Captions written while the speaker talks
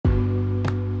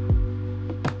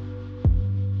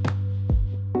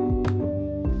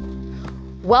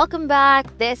Welcome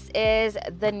back. This is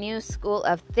the New School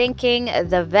of Thinking,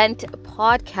 the Vent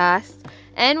podcast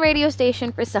and radio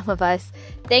station for some of us.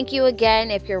 Thank you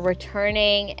again if you're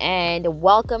returning, and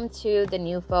welcome to the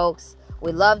new folks.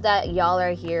 We love that y'all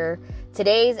are here.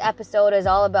 Today's episode is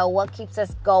all about what keeps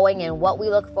us going and what we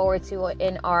look forward to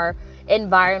in our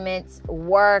environments,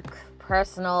 work,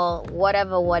 personal,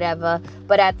 whatever.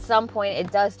 But at some point,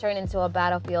 it does turn into a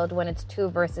battlefield when it's 2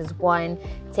 versus 1.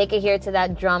 Take it here to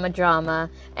that drama,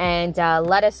 and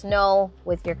let us know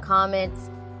with your comments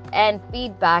and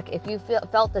feedback if you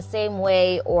felt the same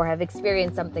way or have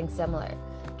experienced something similar.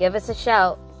 Give us a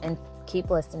shout and keep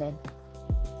listening.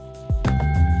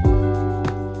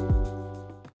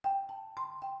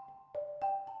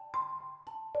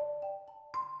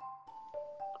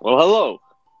 Well, hello.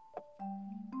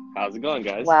 How's it going,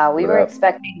 guys? Wow, we were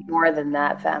expecting more than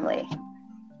that, family.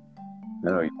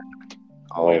 No.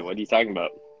 Wait, what are you talking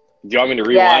about? Do you want me to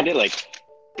rewind it? Like,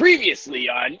 previously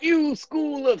on New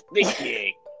School of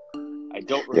Thinking. I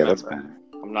don't remember. Yeah, that's fine.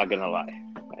 I'm not gonna lie.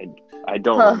 I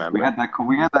don't remember. We had that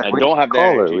I don't have that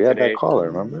caller. We had today. that caller,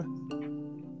 remember?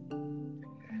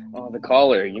 Oh, the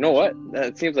caller. You know what?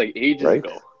 That seems like ages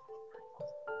ago.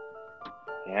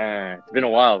 Yeah, it's been a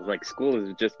while. Like, school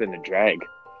has just been a drag.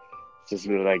 It's just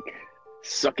been like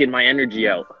sucking my energy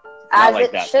out. As like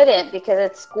it that. Shouldn't, because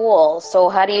it's school. So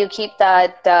how do you keep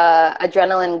that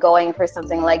adrenaline going for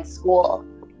something like school?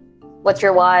 What's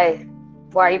your why?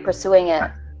 Why are you pursuing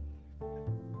it?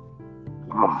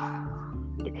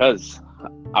 Because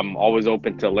I'm always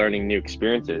open to learning new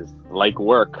experiences. Like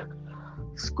work,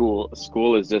 school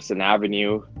is just an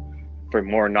avenue for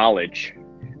more knowledge.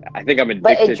 I think I'm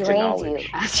addicted to knowledge. But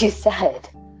it drains you, as you said.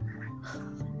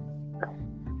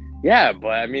 Yeah, but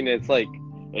I mean, it's like,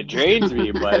 it drains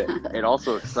me, but it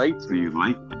also excites me. You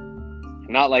like it?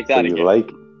 Not like that again. You like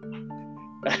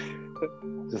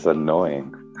it? Just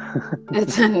annoying.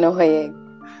 It's annoying.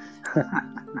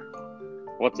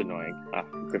 What's annoying?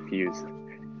 I'm confused.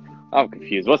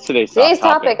 What's today's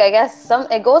topic? I guess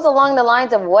it goes along the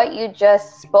lines of what you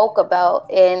just spoke about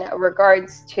in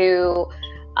regards to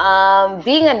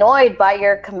being annoyed by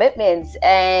your commitments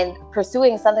and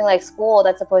pursuing something like school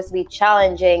that's supposed to be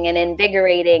challenging and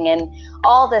invigorating and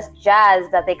all this jazz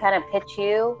that they kind of pitch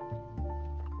you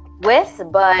with,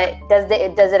 but does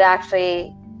it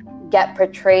actually get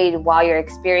portrayed while you're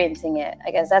experiencing it?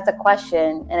 I guess that's a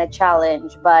question and a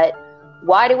challenge. But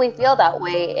why do we feel that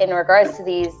way in regards to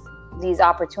these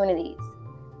opportunities?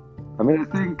 I mean,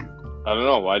 I don't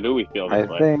know. Why do we feel that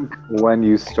way? I think when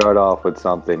you start off with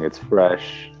something, it's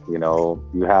fresh. You know,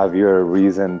 you have your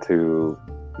reason to,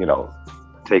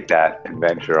 take that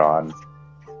adventure on.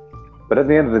 But at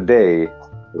the end of the day,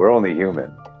 we're only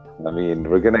human. I mean,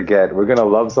 we're gonna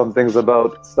love some things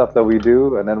about stuff that we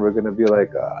do, and then we're gonna be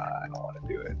like, I don't want to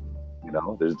do it.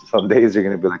 There's some days you're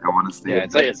gonna be like, I want to stay. Yeah,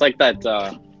 it's like that.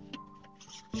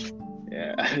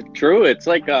 Yeah, true. It's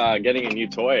like getting a new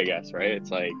toy, I guess, right?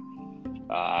 It's like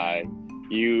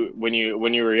when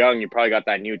you were young, you probably got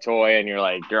that new toy, and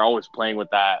you're always playing with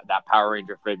that Power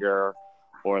Ranger figure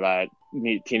or that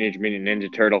Teenage Mutant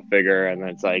Ninja Turtle figure, and then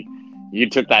it's like you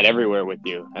took that everywhere with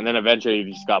you, and then eventually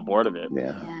you just got bored of it.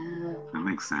 Yeah. That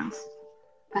makes sense.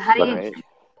 But how do you?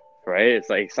 Right? It's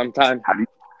like sometimes.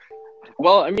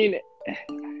 Well, I mean,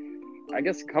 I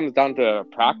guess it comes down to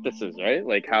practices, right?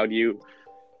 Like, how do you?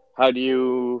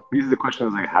 The question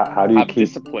is like, how do you keep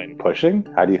discipline pushing?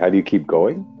 How do you keep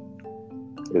going?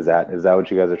 Is that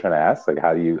what you guys are trying to ask? Like,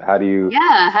 how do you?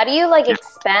 Yeah, how do you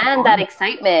expand that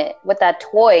excitement with that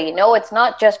toy? It's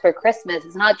not just for Christmas.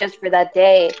 It's not just for that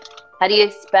day. How do you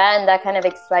expand that kind of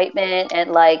excitement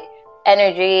and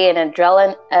energy and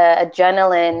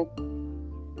adrenaline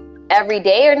every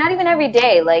day, or not even every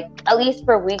day, at least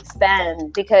for week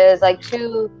span? Because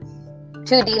to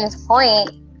Dean's point,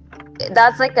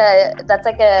 that's like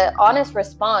a honest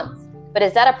response. But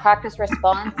is that a practice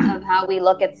response of how we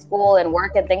look at school and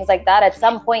work and things like that? At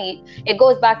some point, it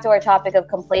goes back to our topic of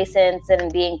complacence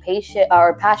and being patient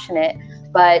or passionate.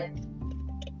 But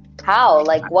how?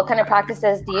 What kind of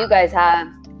practices do you guys have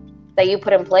that you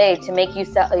put in play to make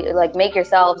make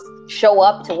yourselves show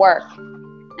up to work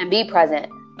and be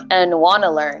present and want to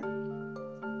learn?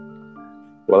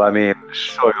 Well, I mean,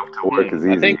 showing up to work is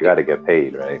easy. You got to get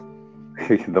paid, right?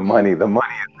 the money.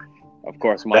 Of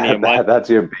course, money. That's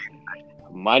your basic.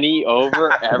 Money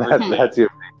over everything. That's your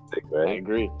basic, right? I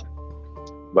agree.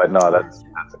 But no, that's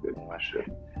a good question.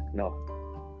 No.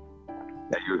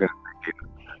 Yeah, you were gonna say.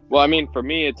 Well, I mean, for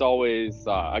me, it's always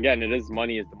again, it is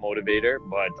money is the motivator,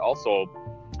 but also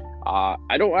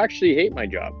I don't actually hate my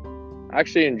job. I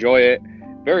actually enjoy it.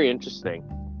 Very interesting.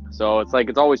 So it's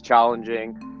always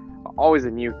challenging. always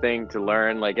a new thing to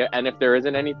learn. Like, and if there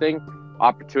isn't anything,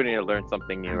 opportunity to learn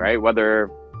something new, right? Whether,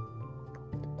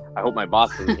 I hope my boss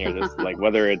doesn't hear this, like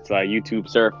whether it's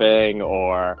YouTube surfing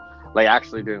or like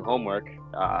actually doing homework,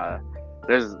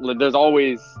 there's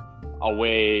always a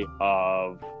way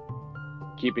of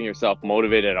keeping yourself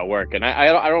motivated at work. And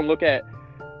I don't look at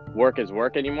work as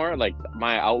work anymore. Like,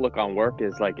 my outlook on work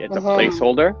is like, it's a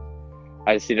placeholder.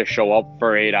 I just need to show up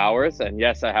for 8 hours, and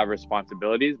yes, I have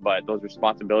responsibilities, but those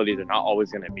responsibilities are not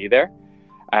always going to be there,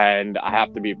 and I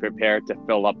have to be prepared to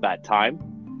fill up that time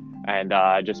and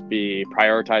just be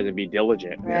prioritized and be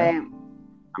diligent. Right.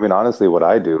 I mean, honestly, what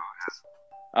I do is,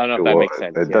 I don't know if that makes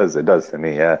sense. It does to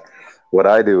me. Yeah. What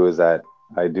I do is that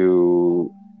I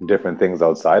do different things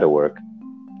outside of work,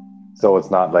 so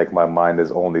it's not like my mind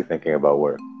is only thinking about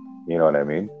work. You know what I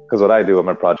mean? Because what I do, I'm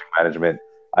in project management.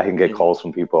 I can get calls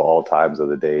from people all times of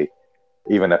the day,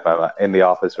 even if I'm in the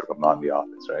office or if I'm not in the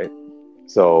office, right?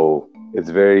 So it's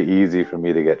very easy for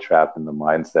me to get trapped in the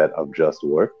mindset of just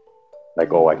work.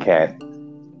 Like, oh, I can't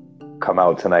come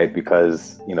out tonight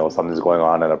because, you know, something's going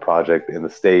on in a project in the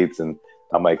States and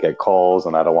I might get calls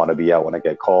and I don't want to be out when I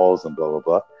get calls and blah, blah,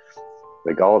 blah.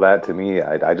 Like, all that to me,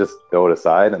 I just throw it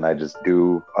aside and I just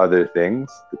do other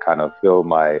things to kind of fill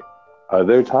my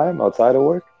other time outside of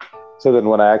work. So then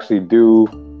when I actually do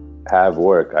have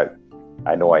work,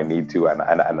 I know I need to and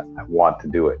I want to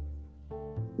do it.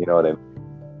 You know what I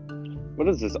mean? What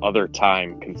does this other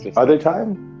time consist of? Other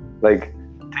time? Like,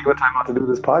 take the time out to do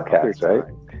this podcast, right?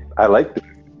 I like it.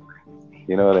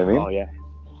 You know what I mean? Oh, yeah.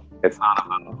 It's not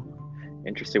about...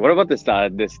 Interesting. What about this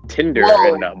Tinder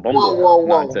and Bumble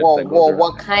nonsense? Whoa.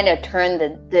 What kind of turn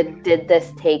did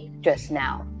this take just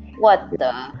now? What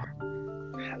the...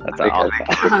 That's that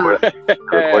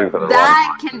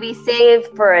can be saved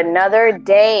for another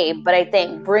day, but I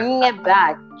think bringing it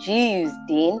back, geez,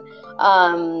 Dean.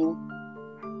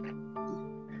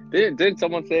 Did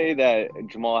someone say that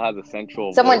Jamal has a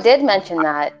sensual Someone voice? did mention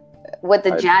that with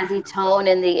the jazzy tone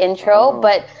in the intro,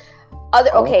 but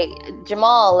okay,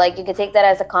 Jamal, like, you could take that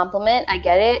as a compliment. I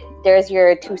get it. There's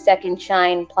your 2-second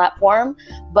shine platform.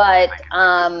 But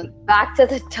back to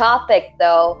the topic,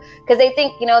 though, because I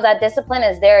think, you know, that discipline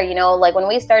is there. You know, like when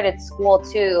we started school,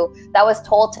 too, that was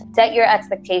told to set your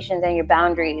expectations and your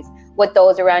boundaries with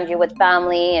those around you, with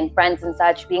family and friends and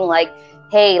such, being like,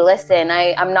 hey, listen,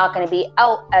 I'm not going to be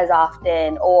out as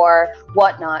often or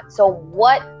whatnot. So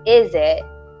what is it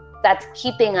that's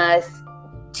keeping us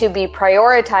to be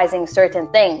prioritizing certain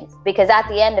things? Because at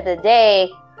the end of the day,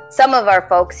 some of our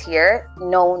folks here,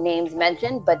 no names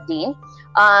mentioned, but Dean,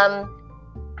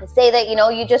 say that, you know,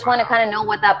 you just want to kind of know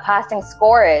what that passing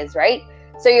score is, right?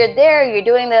 So you're there, you're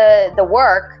doing the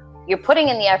work, you're putting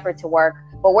in the effort to work,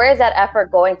 but where is that effort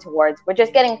going towards? We're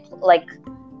just getting like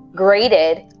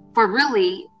graded for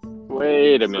really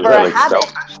Wait a minute. for a habit.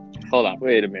 Hold on.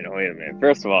 Wait a minute.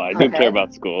 First of all, I do care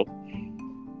about school.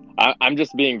 I'm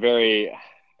just being very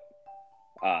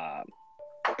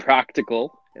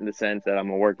practical in the sense that I'm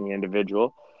a working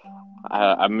individual.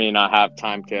 I may not have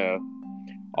time to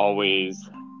always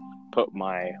put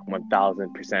my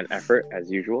 1000% effort as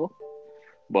usual,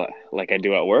 but like I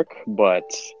do at work. But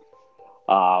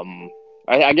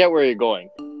I get where you're going.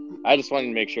 I just wanted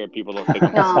to make sure people don't think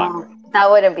I'm a slacker. No, that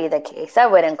wouldn't be the case. I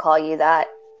wouldn't call you that.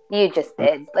 You just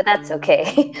did, but that's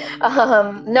okay.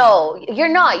 No, you're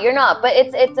not. But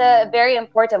it's a very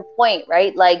important point,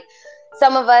 right? Like,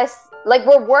 some of us, like,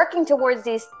 we're working towards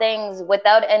these things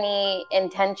without any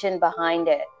intention behind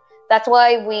it. That's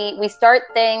why we start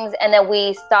things and then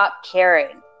we stop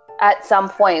caring at some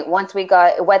point once we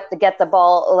get the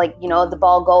ball, like, you know, the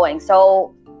ball going.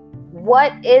 So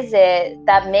what is it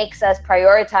that makes us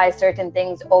prioritize certain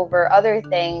things over other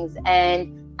things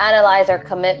and analyze our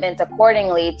commitments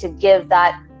accordingly to give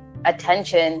that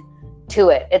attention to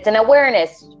it? It's an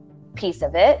awareness piece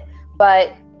of it,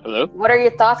 but Hello? What are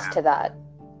your thoughts to that?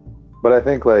 But I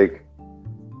think, like,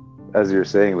 as you're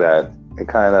saying that, it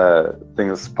kind of,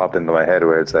 things popped into my head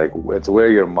where it's like, it's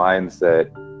where your mindset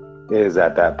is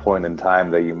at that point in time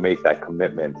that you make that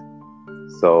commitment.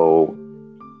 So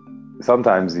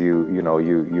sometimes you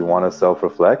want to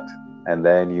self-reflect and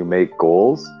then you make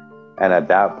goals. And at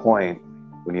that point,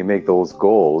 when you make those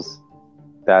goals,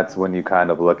 that's when you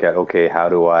kind of look at, okay, how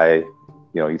do I,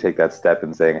 you take that step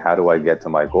in saying, how do I get to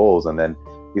my goals? And then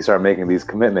you start making these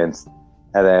commitments.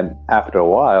 And then after a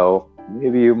while,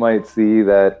 maybe you might see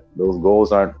that those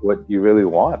goals aren't what you really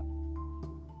want.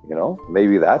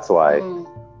 Maybe that's why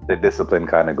the discipline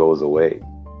kind of goes away.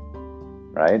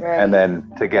 Right? And then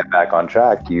to get back on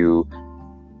track, you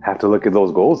have to look at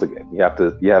those goals again. You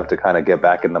have to kind of get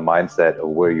back in the mindset of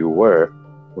where you were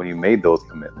when you made those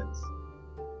commitments.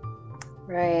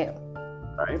 Right.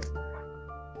 right?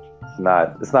 And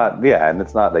it's not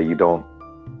that you don't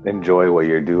enjoy what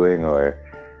you're doing or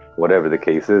whatever the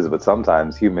case is, but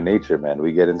sometimes human nature, man,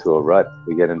 we get into a rut.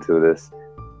 We get into this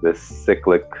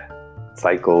cyclic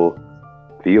cycle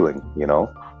feeling, you know?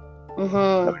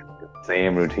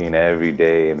 Same routine every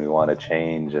day, and we want to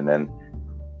change, and then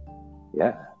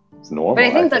it's normal. But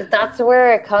I think that's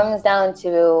where it comes down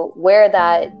to, where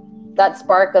that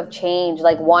spark of change,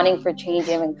 like wanting for change,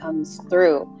 even comes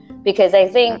through. Because I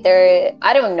think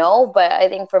I don't know, but I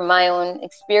think from my own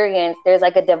experience, there's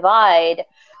like a divide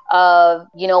of,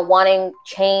 you know, wanting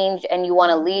change, and you want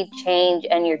to lead change,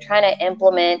 and you're trying to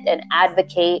implement and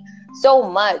advocate so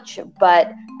much,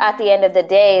 but at the end of the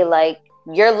day, like,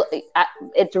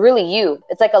 it's really you.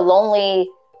 It's like a lonely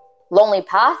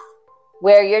path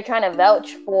where you're trying to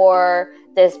vouch for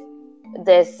this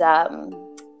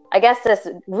I guess this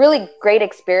really great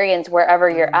experience wherever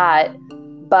you're at,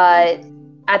 but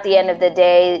at the end of the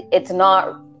day, it's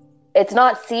not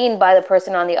seen by the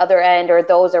person on the other end or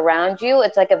those around you.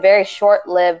 It's like a very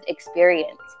short-lived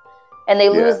experience, and they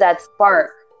lose that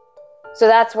spark. So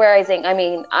that's where I think,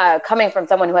 coming from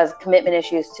someone who has commitment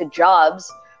issues to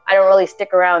jobs, I don't really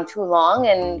stick around too long,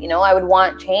 and, you know, I would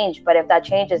want change. But if that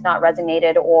change is not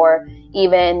resonated or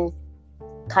even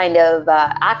kind of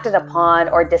acted upon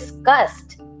or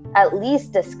discussed, at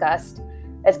least discussed,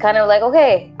 it's kind of like,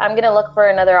 okay, I'm going to look for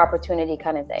another opportunity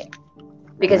kind of thing,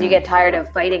 because you get tired of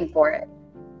fighting for it.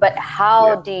 But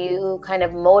how do you kind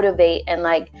of motivate and,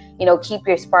 like, you know, keep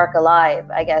your spark alive,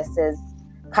 I guess, is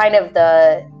kind of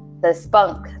the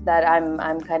spunk that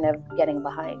I'm kind of getting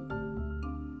behind.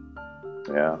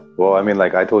 Yeah. Well, I mean,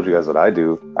 like I told you guys what I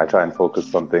do. I try and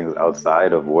focus on things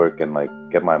outside of work and, like,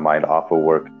 get my mind off of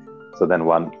work. So then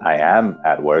when I am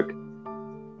at work,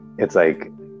 it's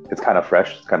like, it's kind of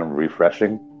fresh, it's kind of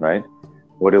refreshing, right?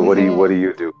 What do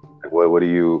you do?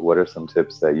 What are some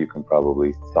tips that you can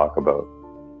probably talk about?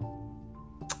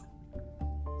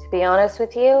 To be honest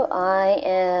with you,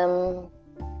 I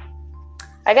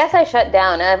guess I shut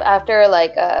down after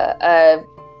like a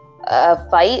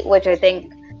fight, which I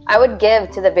think I would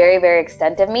give to the very, very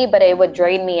extent of me, but it would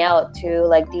drain me out, to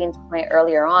like Dean's point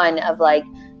earlier on of, like,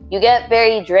 you get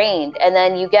very drained, and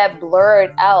then you get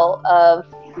blurred out of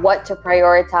what to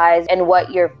prioritize and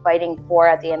what you're fighting for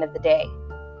at the end of the day.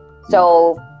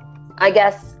 So I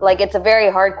guess, like, it's a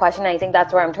very hard question. I think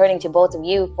that's where I'm turning to both of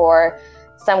you for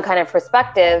some kind of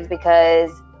perspective, because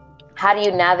how do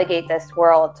you navigate this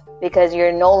world? Because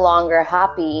you're no longer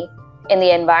happy in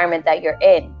the environment that you're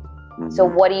in. So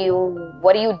what do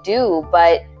you do?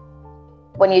 But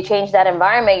when you change that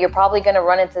environment, you're probably going to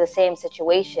run into the same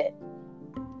situation.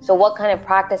 So what kind of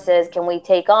practices can we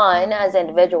take on as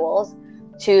individuals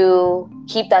to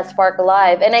keep that spark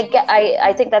alive? And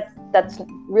I think that's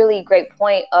really great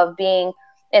point of being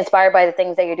inspired by the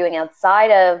things that you're doing outside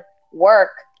of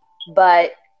work,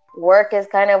 but work is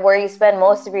kind of where you spend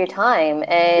most of your time.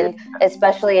 And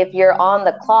especially if you're on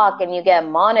the clock and you get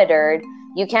monitored,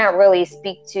 you can't really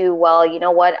speak to, well, you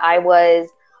know what, I was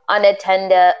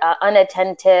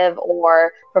unattentive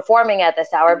or performing at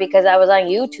this hour because I was on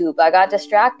YouTube. I got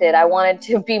distracted. I wanted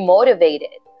to be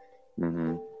motivated.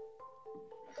 Mm-hmm.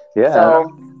 Yeah.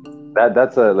 So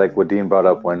that's like what Dean brought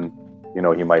up, when, you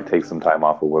know, he might take some time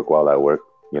off of work while at work,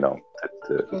 you know,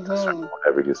 to surf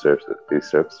whatever he surfs.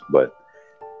 But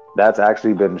that's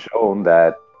actually been shown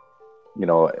that, you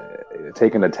know,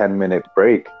 taking a 10-minute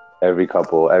break every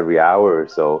hour or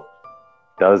so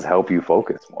does help you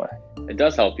focus more. It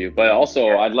does help you, but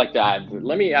also I'd like to add,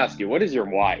 let me ask you, what is your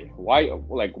why? Why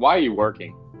are you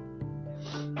working?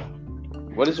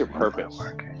 What is your purpose?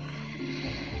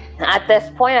 At this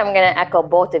point, I'm going to echo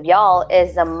both of y'all,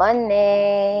 is the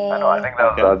money. I know, I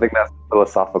think that's a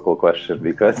philosophical question,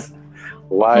 because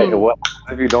why, what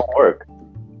if you don't work?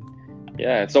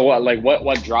 Yeah, so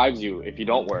what drives you if you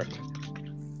don't work?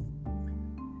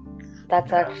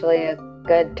 That's actually a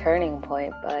good turning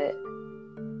point, but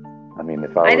I mean,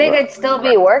 I think I'd still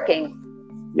be working.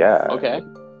 Yeah. Okay.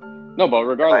 No, but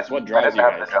regardless, what drives you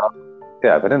guys?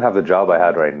 Yeah, if I didn't have the job I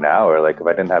had right now, or like if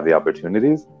I didn't have the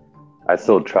opportunities, I'd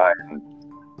still try and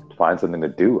find something to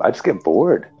do. I just get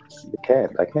bored. I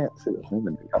can't sit at home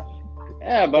and do nothing.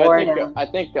 Yeah, but I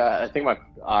think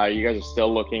you guys are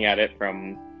still looking at it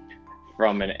from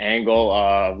an angle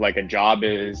of, like, a job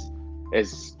is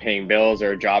paying bills,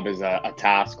 or a job is a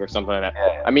task or something like that.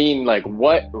 Yeah. I mean, like,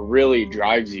 what really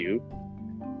drives you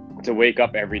to wake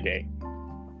up every day?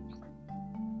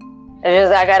 It's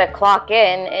just I gotta clock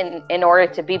in order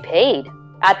to be paid.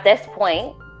 At this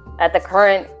point, at the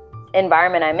current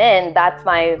environment I'm in, that's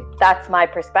my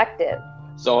perspective.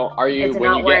 So are you it's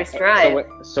when not you where get I strive.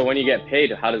 so when you get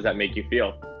paid, how does that make you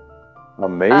feel?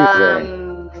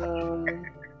 Amazing.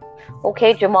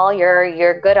 Okay, Jamal,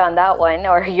 you're good on that one,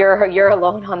 or you're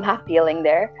alone on that feeling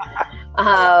there.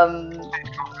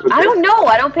 I don't know.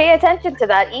 I don't pay attention to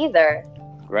that either.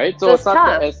 Right? So So it's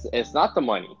tough. it's not the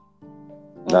money.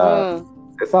 Nah,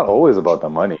 it's not always about the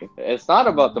money. It's not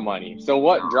about the money. So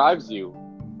what drives you,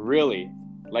 really?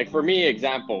 Like for me,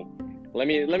 example. Let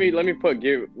me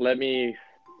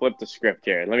flip the script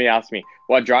here. Let me ask me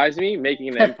what drives me, making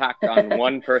an impact on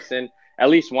one person, at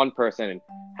least one person,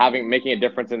 making a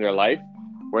difference in their life,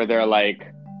 where they're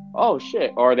like, oh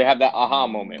shit, or they have that aha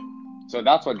moment. So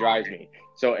that's what drives me.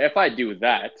 So if I do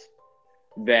that,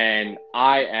 then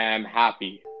I am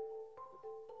happy.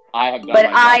 I have done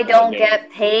But my I best for the don't day.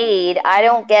 get paid. I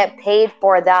don't get paid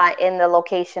for that in the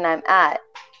location I'm at.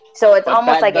 So it's But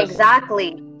almost that like does-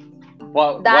 exactly.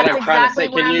 Well, That's what I'm trying to exactly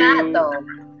say, where can I'm you? at, though.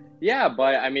 Yeah,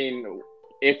 but I mean,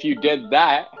 if you did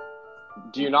that,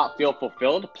 do you not feel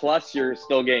fulfilled? Plus, you're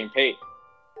still getting paid.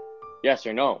 Yes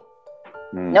or no?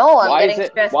 No, I'm Why is getting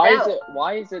it? stressed Why out. is it?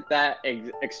 Why is it that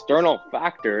external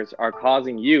factors are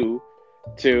causing you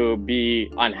to be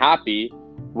unhappy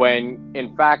when,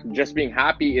 in fact, just being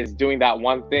happy is doing that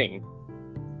one thing?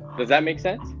 Does that make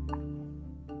sense?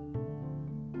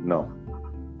 No,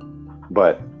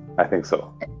 but I think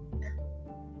so.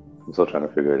 I'm still trying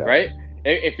to figure it out. Right?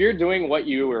 If you're doing what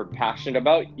you were passionate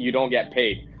about, you don't get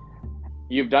paid.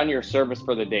 You've done your service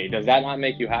for the day. Does that not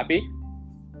make you happy?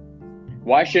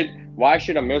 Why should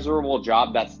a miserable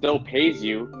job that still pays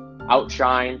you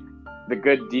outshine the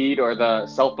good deed or the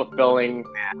self-fulfilling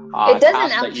It doesn't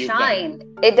task that you've done? outshine.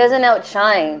 It doesn't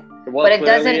outshine. Well, But it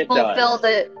clearly doesn't it fulfill does.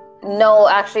 the. No,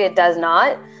 actually, it does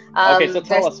not. Okay, so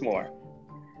tell us more.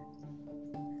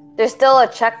 There's still a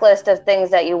checklist of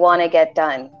things that you want to get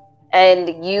done,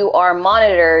 and you are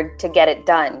monitored to get it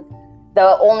done.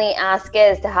 The only ask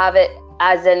is to have it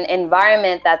as an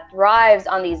environment that thrives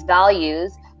on these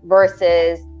values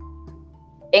versus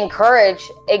encourage,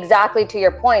 exactly to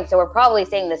your point. So we're probably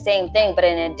saying the same thing, but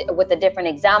with a different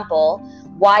example.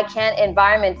 Why can't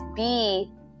environments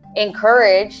be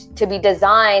encouraged to be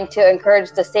designed to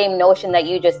encourage the same notion that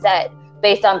you just said,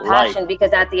 based on passion? Right.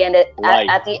 Because at the end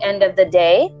of the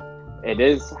day, It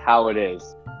is how it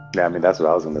is, Yeah, I mean that's what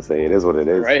I was gonna say. It is what it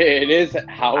is. right? It is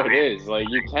how it is. Like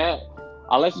you can't,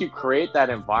 unless you create that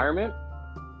environment.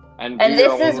 And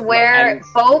this is where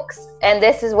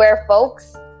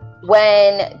folks,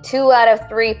 when 2 out of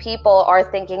 3 people are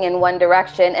thinking in one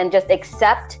direction and just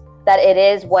accept that it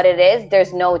is what it is,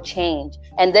 there's no change.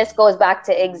 And this goes back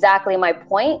to exactly my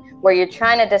point, where you're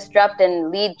trying to disrupt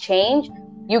and lead change,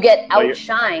 you get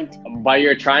outshined. But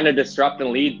you're trying to disrupt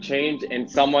and lead change in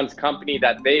someone's company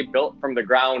that they built from the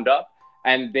ground up,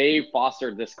 and they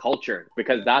fostered this culture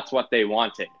because that's what they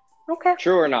wanted. Okay.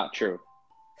 True or not true?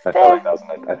 I felt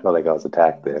like I was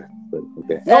attacked there, but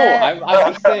okay. No,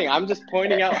 I'm just saying. I'm just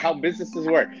pointing out how businesses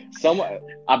work.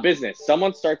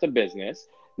 Someone starts a business.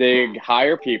 They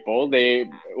hire people. They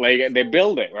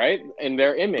build it right in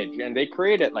their image, and they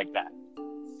create it like that.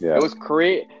 Yeah.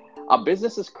 A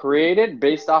business is created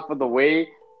based off of the way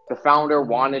the founder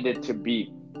wanted it to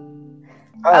be.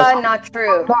 Not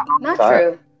true. Not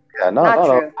true. Yeah, Not true.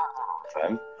 all the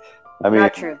time. I mean,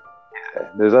 Not true.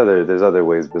 there's other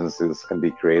ways businesses can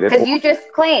be created. Because you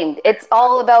just claimed it's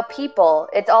all about people.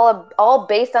 It's all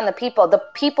based on the people. The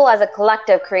people as a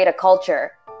collective create a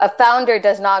culture. A founder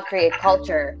does not create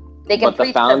culture. They can But the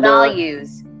preach the founder-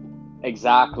 values.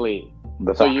 Exactly.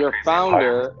 So your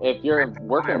founder, if your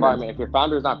work environment, if your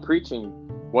founder is not preaching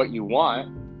what you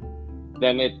want,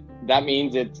 then that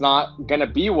means it's not gonna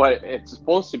be what it's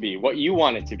supposed to be, what you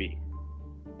want it to be.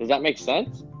 Does that make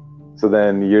sense? So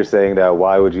then you're saying that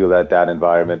why would you let that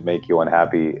environment make you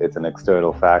unhappy? It's an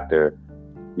external factor.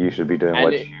 You should be doing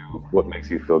what makes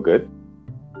you feel good.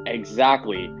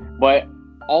 Exactly. But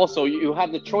also you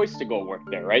have the choice to go work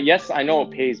there, right? Yes, I know it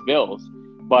pays bills,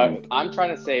 but I'm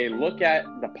trying to say, look at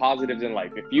the positives in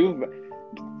life. If you've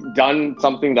done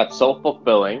something that's so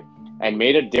fulfilling and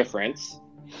made a difference,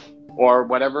 or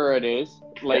whatever it is,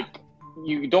 like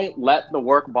you don't let the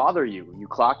work bother you. You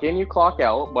clock in, you clock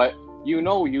out, but you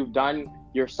know you've done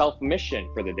your self-mission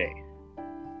for the day.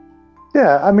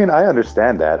 Yeah, I mean, I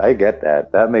understand that. I get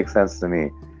that. That makes sense to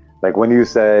me. Like when you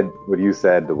said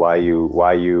why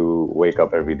you wake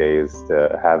up every day is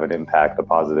to have an impact, a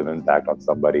positive impact on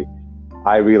somebody.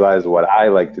 I realized what I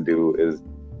like to do is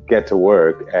get to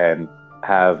work and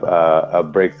have a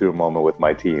breakthrough moment with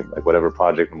my team. Like whatever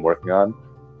project I'm working on,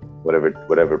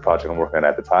 whatever project I'm working on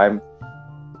at the time.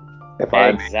 If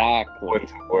I'm going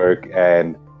to work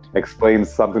and explain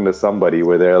something to somebody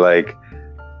where they're like,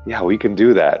 yeah, we can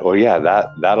do that, or yeah,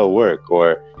 that'll work,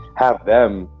 or have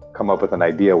them come up with an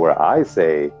idea where I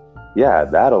say, yeah,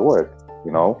 that'll work,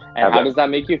 you know? And how does that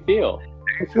make you feel?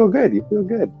 You feel good. You feel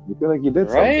good. You feel like you did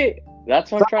something. Right?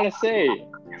 That's what I'm trying to say.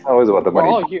 It's always about the We're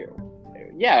money. all here.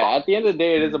 Yeah, at the end of the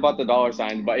day, it is about the dollar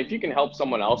sign. But if you can help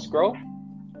someone else grow,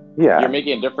 Yeah. you're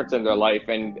making a difference in their life,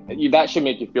 and that should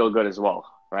make you feel good as well,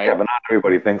 right? Yeah, but not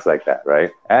everybody thinks like that,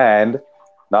 right? And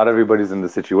not everybody's in the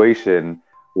situation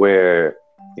where,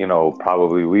 you know,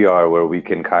 probably we are, where we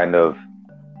can kind of,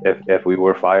 if we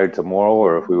were fired tomorrow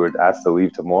or if we were asked to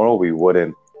leave tomorrow, we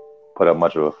wouldn't put up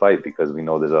much of a fight because we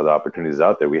know there's other opportunities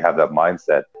out there. We have that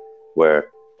mindset where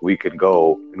we can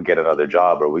go and get another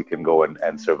job, or we can go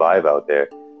and survive out there.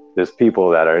 There's people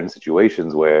that are in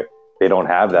situations where they don't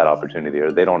have that opportunity,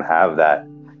 or they don't have that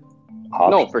option.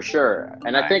 No, for sure.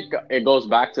 And I think it goes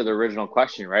back to the original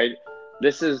question, right?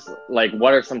 This is like,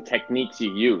 what are some techniques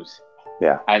you use?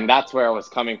 Yeah. And that's where I was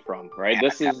coming from, right?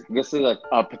 This is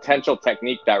a potential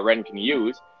technique that Ren can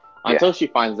use until she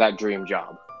finds that dream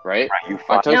job, right?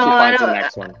 Until she finds the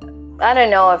next one. I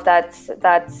don't know if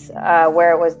that's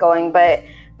where it was going, but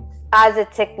as a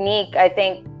technique, I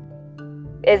think,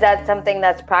 is that something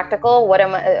that's practical?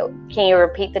 Can you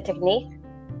repeat the technique?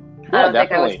 Yeah, I don't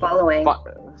definitely. think I was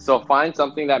following. So find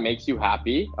something that makes you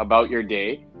happy about your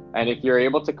day. And if you're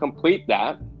able to complete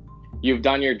that, you've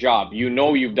done your job. You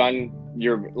know, you've done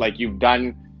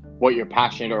what you're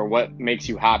passionate or what makes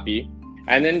you happy.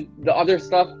 And then the other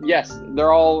stuff, yes,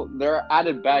 they're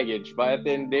added baggage, but at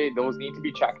the end of the day, those need to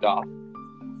be checked off.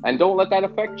 And don't let that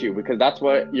affect you, because that's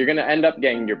what you're going to end up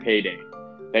getting, your payday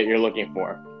that you're looking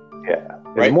for. Yeah.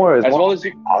 Right? It's more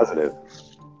positive,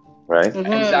 right?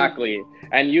 Mm-hmm. Exactly.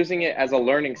 And using it as a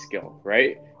learning skill,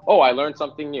 right? Oh, I learned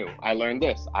something new. I learned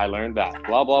this. I learned that.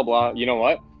 Blah, blah, blah. You know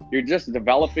what? You're just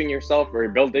developing yourself or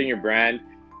building your brand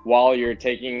while you're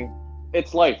taking...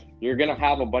 It's life. You're going to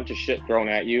have a bunch of shit thrown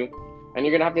at you, and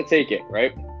you're going to have to take it,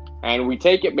 right? And we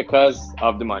take it because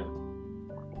of the money.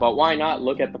 But why not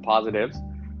look at the positives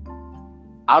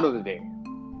out of the day?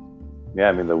 Yeah,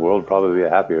 I mean, the world would probably be a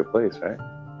happier place, right?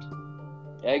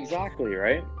 Exactly,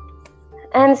 right?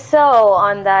 And so,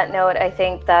 on that note, I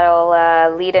think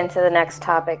that'll lead into the next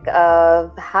topic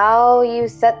of how you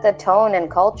set the tone and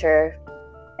culture,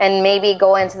 and maybe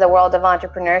go into the world of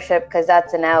entrepreneurship, because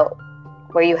that's an out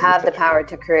where you have the power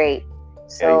to create.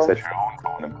 So, yeah, you set your own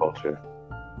tone and culture.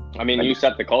 I mean, you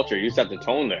set the culture, you set the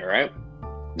tone there, right?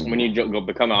 Mm-hmm. When you go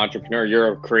become an entrepreneur,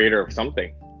 you're a creator of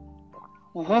something,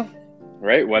 mm-hmm.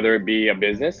 right? Whether it be a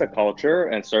business, a culture,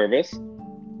 and service,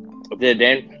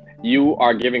 then you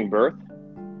are giving birth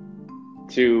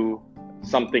to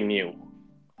something new,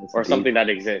 or something that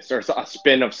exists, or a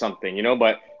spin of something, you know?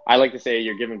 But I like to say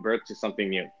you're giving birth to something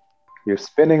new. You're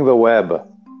spinning the web, or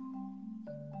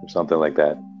something like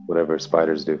that. Whatever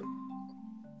spiders do.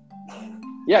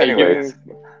 Yeah.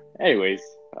 Anyways,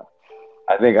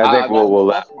 I think we'll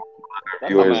let our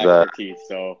viewers.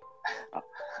 So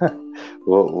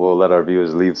we'll let our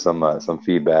viewers leave some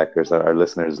feedback, or our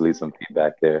listeners leave some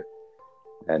feedback there,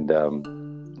 and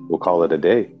we'll call it a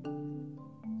day.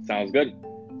 Sounds good.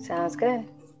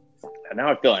 And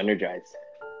now I feel energized.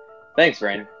 Thanks,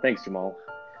 Ren. Thanks, Jamal.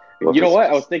 Well, you know what?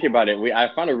 I was thinking about it.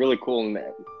 I found a really cool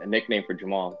nickname for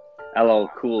Jamal. LL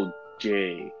Cool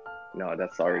J. No,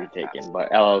 that's already taken.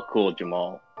 But LL Cool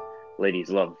Jamal. Ladies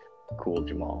love Cool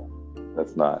Jamal.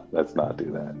 Let's not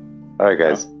do that. All right,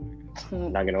 guys. No?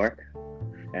 Not gonna work.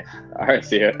 Yeah. All right.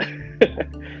 See ya.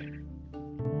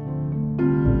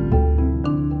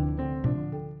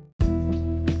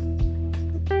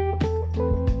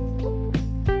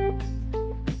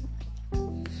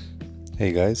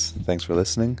 Hey guys, thanks for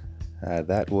listening.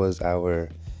 That was our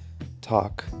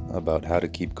talk about how to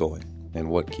keep going and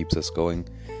what keeps us going.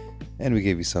 And we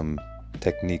gave you some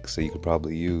techniques that you could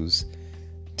probably use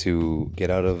to get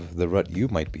out of the rut you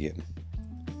might be in.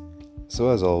 So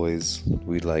as always,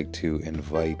 we'd like to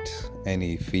invite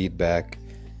any feedback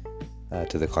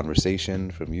to the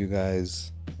conversation from you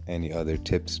guys, any other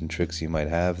tips and tricks you might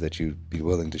have that you'd be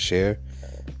willing to share,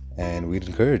 and we'd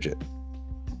encourage it.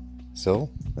 So,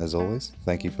 as always,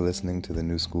 thank you for listening to the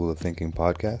New School of Thinking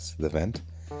podcast, The Vent,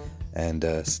 and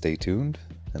stay tuned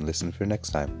and listen for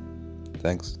next time.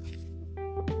 Thanks.